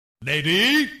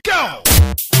Lady, go!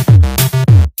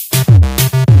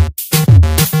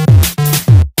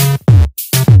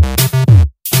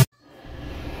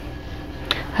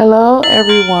 Hello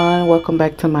everyone, welcome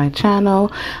back to my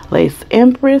channel. Lace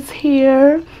Empress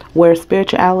here, where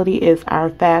spirituality is our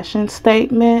fashion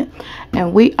statement,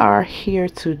 and we are here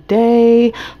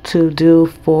today to do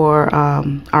for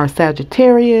our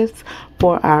Sagittarius,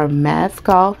 for our mask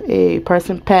off, a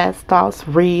person past thoughts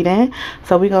reading.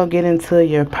 So we're gonna get into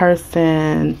your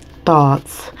person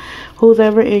thoughts, who's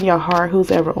ever in your heart,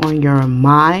 who's ever on your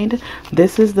mind.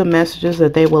 This is the messages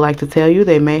that they would like to tell you.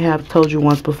 They may have told you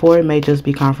once before. It may just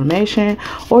be confirmation,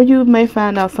 or you may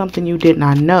find out something you did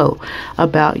not know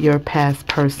about your past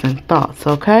person thoughts.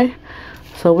 Okay,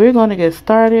 so we're going to get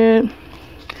started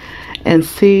and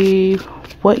see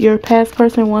what your past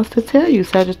person wants to tell you.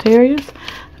 Sagittarius,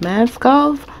 mask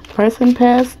off, person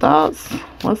past thoughts.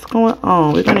 What's going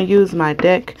on? We're going to use my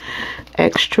deck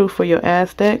X True for Your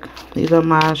Ass deck. These are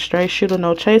my straight shooter,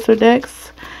 no chaser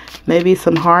decks. Maybe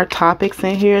some hard topics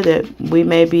in here that we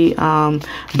maybe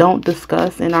don't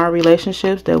discuss in our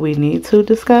relationships that we need to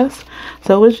discuss.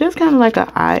 So it's just kind of like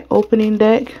an eye-opening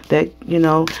deck that, you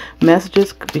know,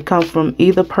 messages become from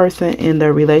either person in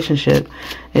their relationship.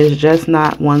 It's just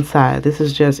not one side. This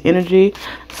is just energy.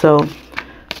 So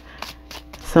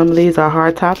some of these are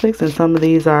hard topics and some of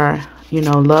these are, you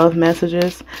know, love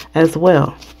messages as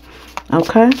well.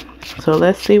 Okay, so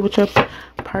let's see what your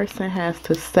person has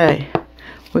to say.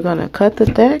 We're going to cut the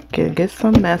deck and get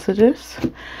some messages.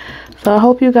 So I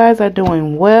hope you guys are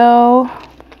doing well.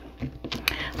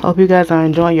 Hope you guys are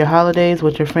enjoying your holidays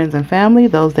with your friends and family,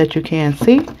 those that you can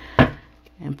see.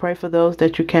 And pray for those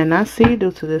that you cannot see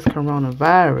due to this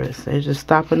coronavirus. They're just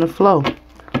stopping the flow.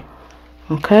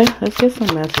 Okay, let's get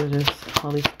some messages,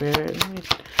 Holy Spirit.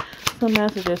 Some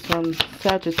messages from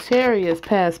Sagittarius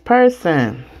past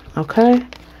person. Okay,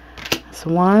 that's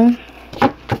one.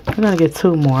 We're gonna get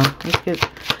two more. Let's get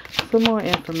some more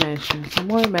information, some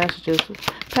more messages.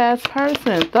 Past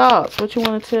person thoughts. What you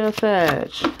want to tell Sag?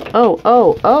 Oh.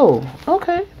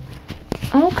 Okay.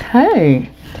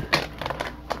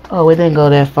 Oh, it didn't go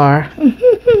that far.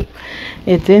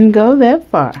 It didn't go that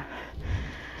far.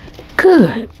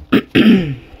 Good.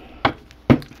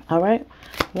 All right.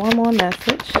 One more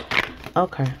message.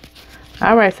 Okay.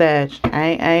 All right, Sag.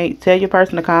 I ain't tell your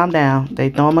person to calm down.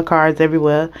 They throwing my cards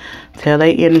everywhere. Tell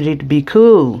their energy to be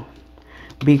cool.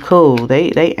 Be cool.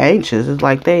 They anxious. It's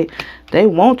like they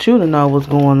want you to know what's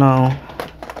going on.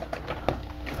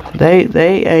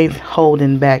 They ain't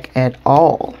holding back at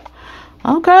all.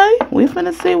 Okay, we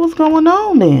finna see what's going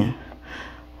on then.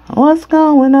 What's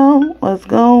going on? What's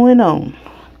going on?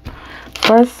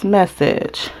 First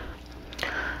message.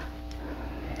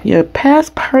 Your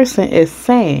past person is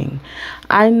saying,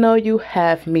 I know you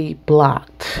have me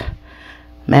blocked.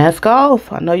 Mask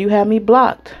off. I know you have me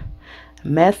blocked.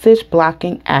 Message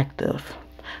blocking active.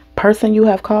 Person you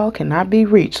have called cannot be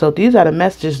reached. So these are the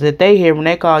messages that they hear when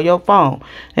they call your phone.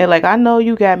 They're like, I know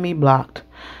you got me blocked.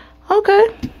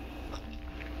 Okay.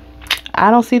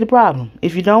 I don't see the problem.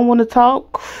 If you don't want to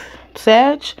talk,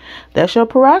 Sag, that's your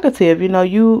prerogative. You know,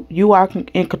 you are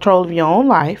in control of your own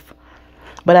life.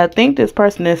 But I think this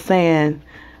person is saying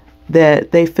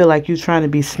that they feel like you're trying to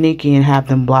be sneaky and have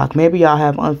them blocked. Maybe y'all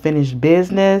have unfinished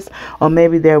business, or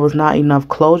maybe there was not enough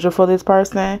closure for this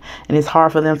person and it's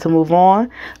hard for them to move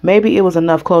on. Maybe it was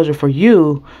enough closure for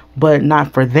you, but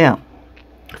not for them.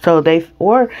 So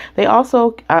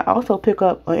I also pick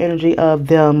up an energy of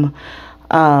them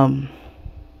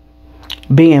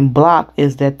being blocked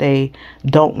is that they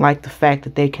don't like the fact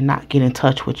that they cannot get in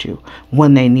touch with you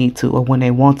when they need to or when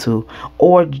they want to,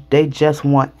 or they just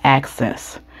want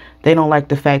access. They don't like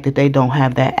the fact that they don't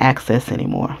have that access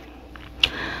anymore.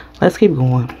 Let's keep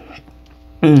going.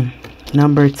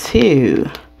 Number 2.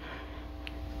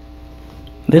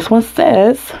 This one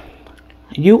says,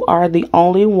 you are the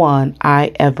only one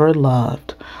I ever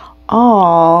loved.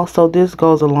 Oh, so this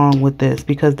goes along with this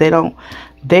because they don't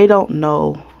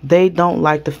know. They don't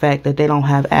like the fact that they don't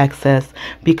have access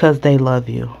because they love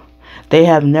you. They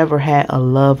have never had a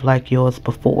love like yours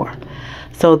before.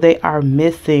 So they are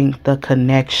missing the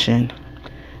connection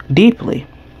deeply.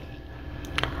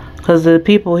 Because the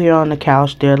people here on the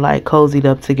couch, they're like cozied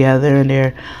up together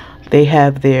and they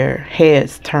have their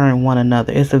heads turned one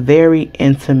another. It's a very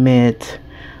intimate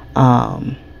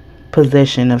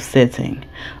position of sitting.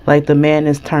 Like the man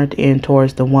is turned in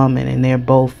towards the woman and they're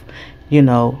both, you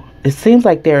know, it seems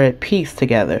like they're at peace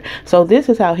together. So this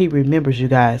is how he remembers you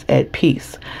guys, at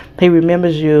peace. He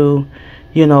remembers you,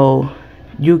 you know,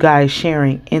 you guys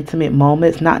sharing intimate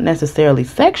moments, not necessarily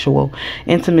sexual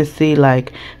intimacy,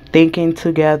 like thinking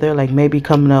together, like maybe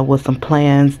coming up with some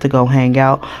plans to go hang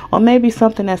out, or maybe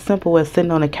something as simple as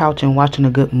sitting on the couch and watching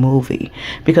a good movie,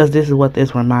 because this is what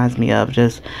this reminds me of,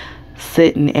 just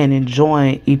sitting and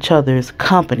enjoying each other's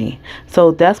company.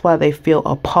 So that's why they feel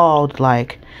appalled,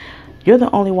 like, you're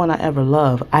the only one I ever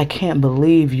loved. I can't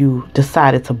believe you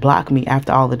decided to block me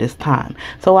after all of this time.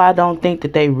 So I don't think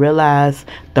that they realize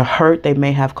the hurt they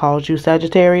may have caused you,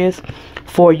 Sagittarius,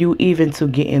 for you even to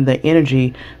get in the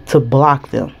energy to block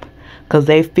them. Because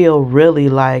they feel really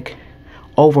like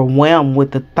overwhelmed with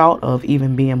the thought of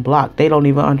even being blocked. They don't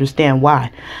even understand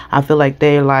why. I feel like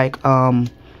they're like,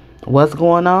 what's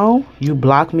going on? You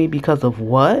blocked me because of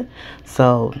what?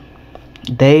 So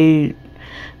they're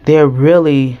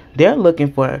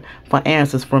looking for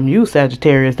answers from you,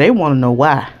 Sagittarius. They want to know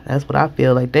why. That's what I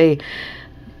feel like.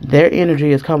 Their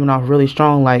energy is coming off really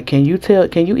strong. Like, can you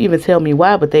even tell me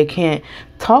why? But they can't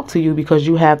talk to you because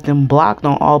you have them blocked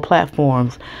on all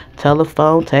platforms.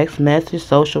 Telephone, text message,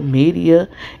 social media,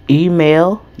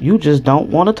 email. You just don't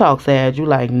want to talk, Sag. You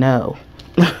like, no.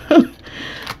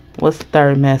 What's the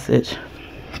third message?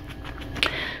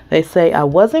 They say, I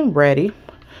wasn't ready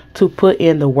to put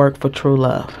in the work for true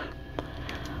love.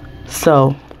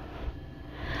 So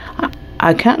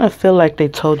I kind of feel like they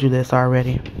told you this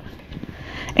already,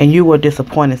 and you were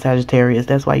disappointed, Sagittarius.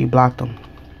 That's why you blocked them.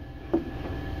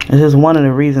 This is one of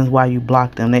the reasons why you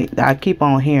blocked them. I keep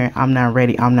on hearing, I'm not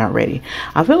ready, I'm not ready.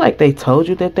 I feel like they told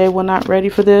you that they were not ready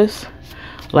for this.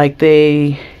 Like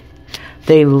they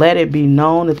let it be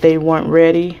known that they weren't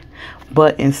ready,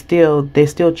 but they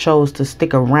still chose to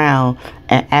stick around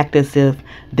and act as if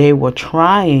they were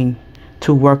trying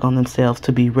to work on themselves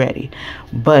to be ready.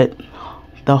 But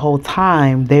the whole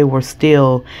time they were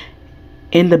still,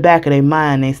 in the back of their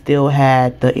mind, they still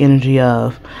had the energy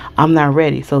of, I'm not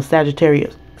ready. So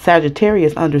Sagittarius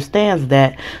understands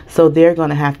that, so they're going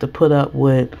to have to put up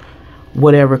with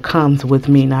whatever comes with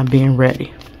me not being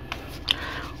ready,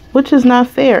 which is not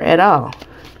fair at all.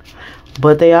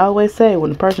 But they always say,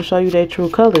 when the person show you their true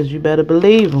colors, you better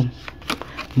believe them.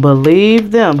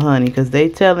 Believe them, honey, because they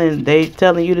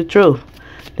telling you the truth.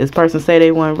 This person say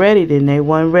they weren't ready, then they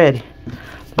weren't ready.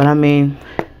 But I mean,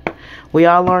 we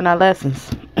all learn our lessons.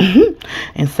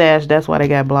 And Sag, that's why they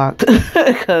got blocked.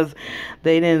 Because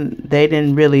they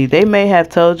may have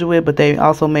told you it, but they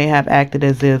also may have acted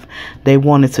as if they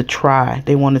wanted to try.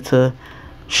 They wanted to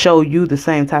show you the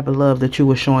same type of love that you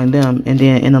were showing them, and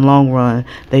then in the long run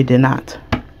they did not.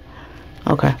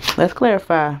 Okay, let's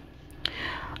clarify.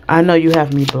 I know you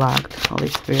have me blocked. Holy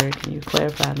Spirit, can you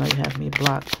clarify? I know you have me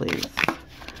blocked, please.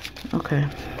 Okay,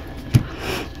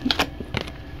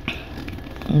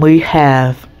 we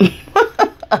have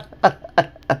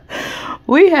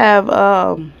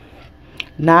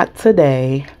not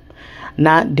today,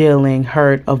 not dealing,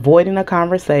 hurt, avoiding a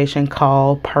conversation,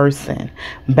 call, person,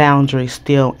 boundary,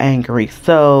 still angry.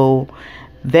 So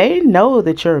they know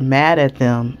that you're mad at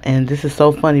them. And this is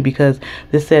so funny because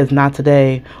this says not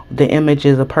today. The image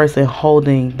is a person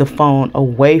holding the phone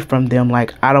away from them,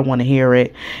 like, I don't want to hear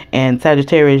it. And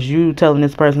Sagittarius, you telling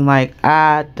this person, like,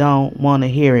 I don't want to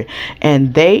hear it.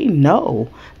 And they know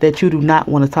that you do not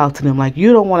want to talk to them. Like,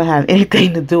 you don't want to have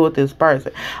anything to do with this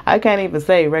person. I can't even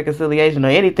say reconciliation or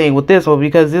anything with this one,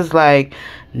 because it's like,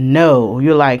 no,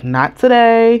 you're like, not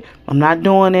today. I'm not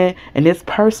doing it. And this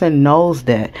person knows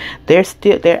that.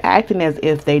 They're acting as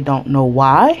if they don't know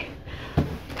why,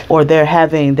 or they're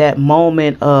having that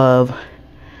moment of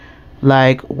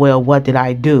like, well, what did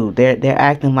I do? They're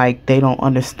acting like they don't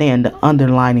understand the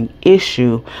underlying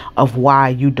issue of why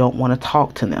you don't want to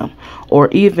talk to them, or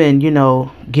even,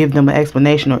 give them an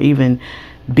explanation, or even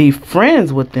be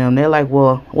friends with them. They're like,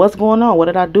 well, what's going on? What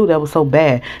did I do that was so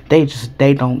bad? They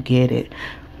don't get it.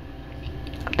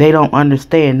 They don't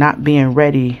understand. Not being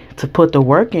ready to put the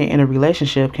work in a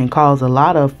relationship can cause a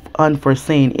lot of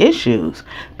unforeseen issues,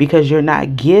 because you're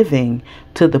not giving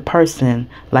to the person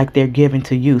like they're giving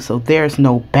to you. So there's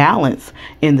no balance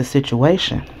in the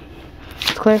situation.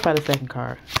 Let's clarify the second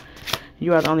card.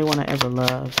 You are the only one I ever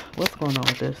loved. What's going on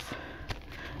with this?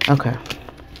 Okay.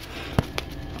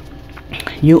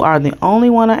 You are the only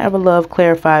one I ever loved,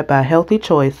 clarified by healthy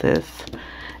choices.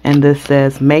 And this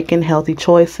says, making healthy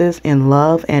choices in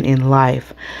love and in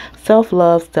life.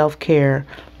 Self-love, self-care,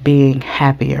 being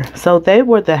happier. So they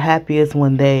were the happiest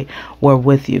when they were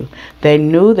with you. They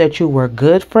knew that you were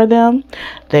good for them.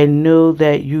 They knew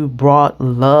that you brought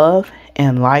love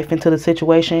and life into the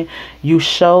situation. You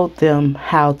showed them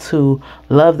how to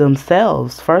love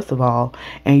themselves, first of all,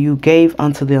 and you gave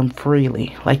unto them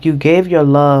freely. Like, you gave your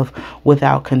love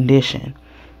without condition.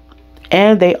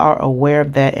 And they are aware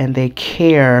of that, and they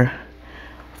care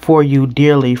for you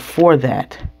dearly for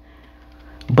that.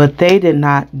 but they did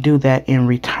not do that in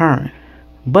return.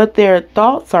 But their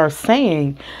thoughts are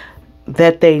saying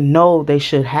that they know they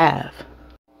should have.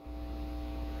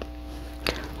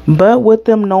 But with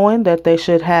them knowing that they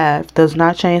should have does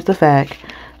not change the fact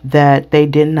that they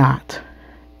did not.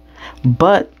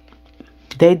 But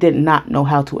they did not know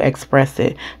how to express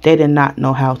it. They did not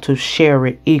know how to share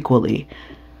it equally.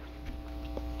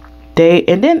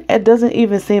 And then it doesn't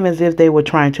even seem as if they were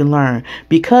trying to learn,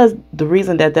 because the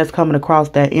reason that that's coming across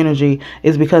that energy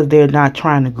is because they're not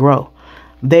trying to grow.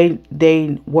 They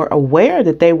were aware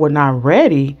that they were not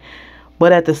ready,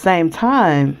 but at the same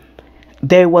time,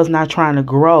 they was not trying to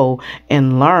grow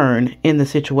and learn in the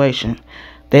situation.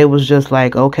 They was just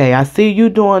like, okay, I see you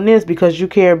doing this because you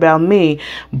care about me,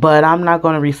 but I'm not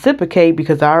going to reciprocate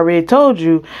because I already told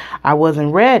you I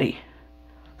wasn't ready.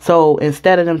 So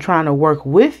instead of them trying to work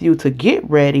with you to get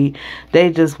ready, they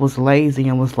just was lazy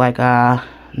and was like,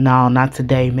 no, not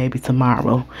today, maybe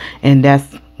tomorrow. And that's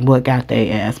what got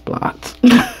their ass blocked.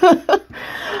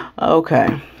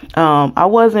 Okay. I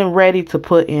wasn't ready to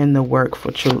put in the work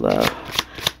for true love.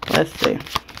 Let's see.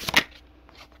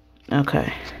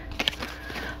 Okay.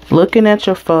 Looking at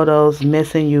your photos,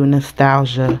 missing you,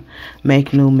 nostalgia,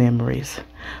 make new memories.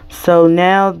 So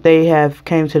now they have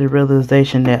came to the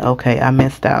realization that, okay, I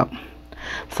missed out.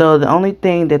 So the only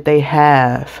thing that they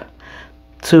have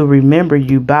to remember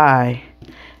you by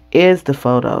is the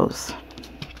photos.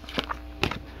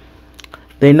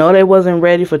 They know they wasn't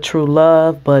ready for true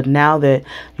love, but now that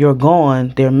you're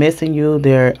gone, they're missing you.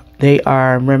 They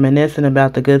are reminiscing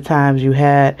about the good times you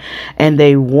had, and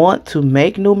they want to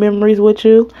make new memories with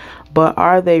you, but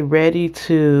are they ready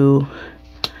to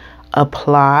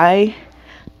apply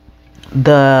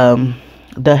the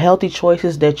healthy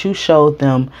choices that you showed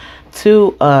them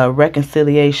to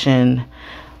reconciliation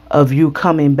of you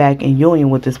coming back in union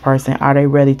with this person? Are they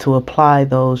ready to apply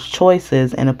those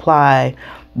choices and apply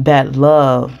that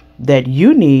love that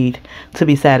you need to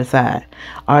be satisfied?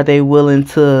 Are they willing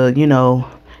to,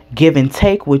 give and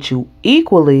take with you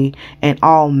equally in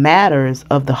all matters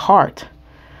of the heart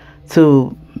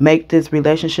to make this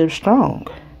relationship strong?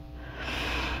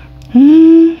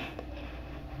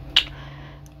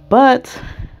 But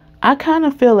I kind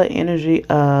of feel an energy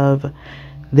of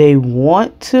they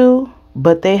want to,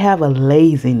 but they have a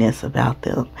laziness about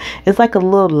them. It's like a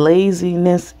little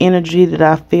laziness energy that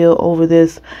I feel over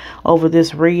this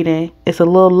reading. It's a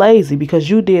little lazy because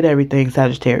you did everything,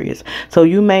 Sagittarius. So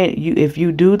if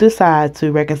you do decide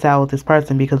to reconcile with this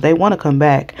person because they want to come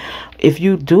back, if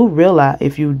you do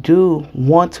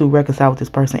want to reconcile with this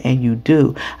person, and you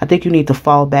do, I think you need to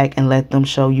fall back and let them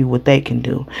show you what they can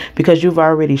do, because you've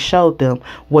already showed them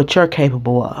what you're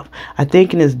capable of. I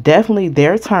think it is definitely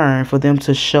their turn for them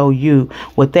to show you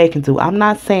what they can do. I'm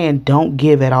not saying don't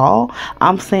give at all.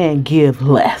 I'm saying give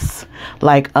less.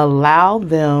 Like, allow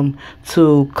them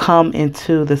to come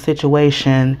into the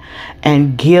situation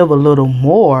and give a little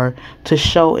more to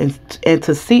show and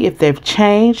to see if they've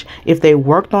changed, if they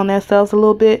worked on themselves a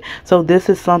little bit. So this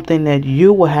is something that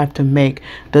you will have to make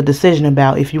the decision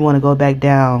about if you want to go back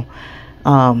down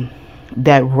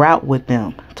that route with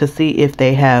them, to see if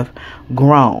they have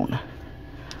grown.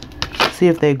 See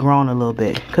if they've grown a little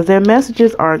bit, because their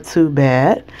messages aren't too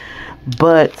bad,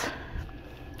 but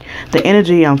the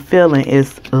energy I'm feeling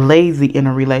is lazy in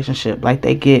a relationship. Like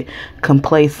they get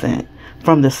complacent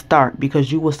from the start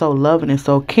because you were so loving and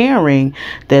so caring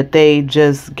that they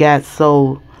just got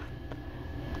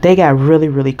really,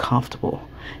 really comfortable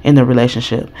in the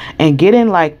relationship. And getting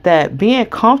like that, being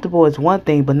comfortable is one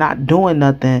thing, but not doing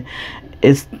nothing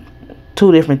is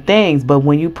two different things. But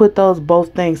when you put those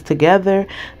both things together,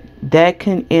 that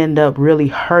can end up really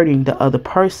hurting the other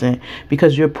person,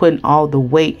 because you're putting all the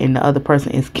weight and the other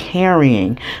person is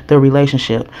carrying the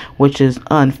relationship, which is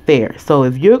unfair. So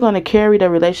if you're going to carry the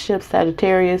relationship,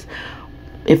 Sagittarius,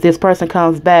 if this person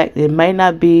comes back, it may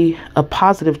not be a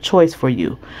positive choice for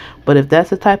you. But if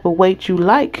that's the type of weight you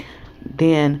like,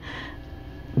 then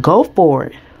go for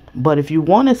it. But if you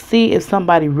want to see if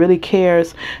somebody really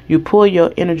cares, you pull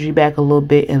your energy back a little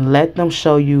bit and let them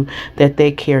show you that they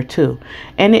care too.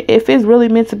 And if it's really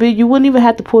meant to be, you wouldn't even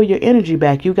have to pull your energy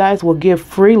back. You guys will give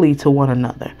freely to one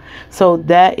another. So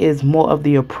that is more of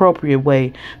the appropriate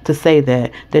way to say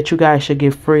that you guys should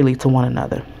give freely to one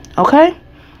another. Okay?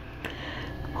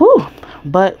 Whew.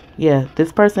 But yeah,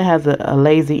 this person has a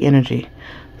lazy energy.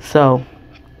 So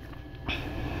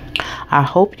I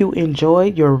hope you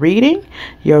enjoyed your reading,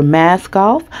 your mask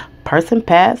off, person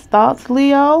past thoughts,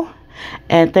 Leo.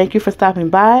 And thank you for stopping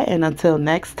by. And until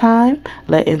next time,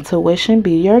 let intuition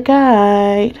be your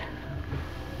guide.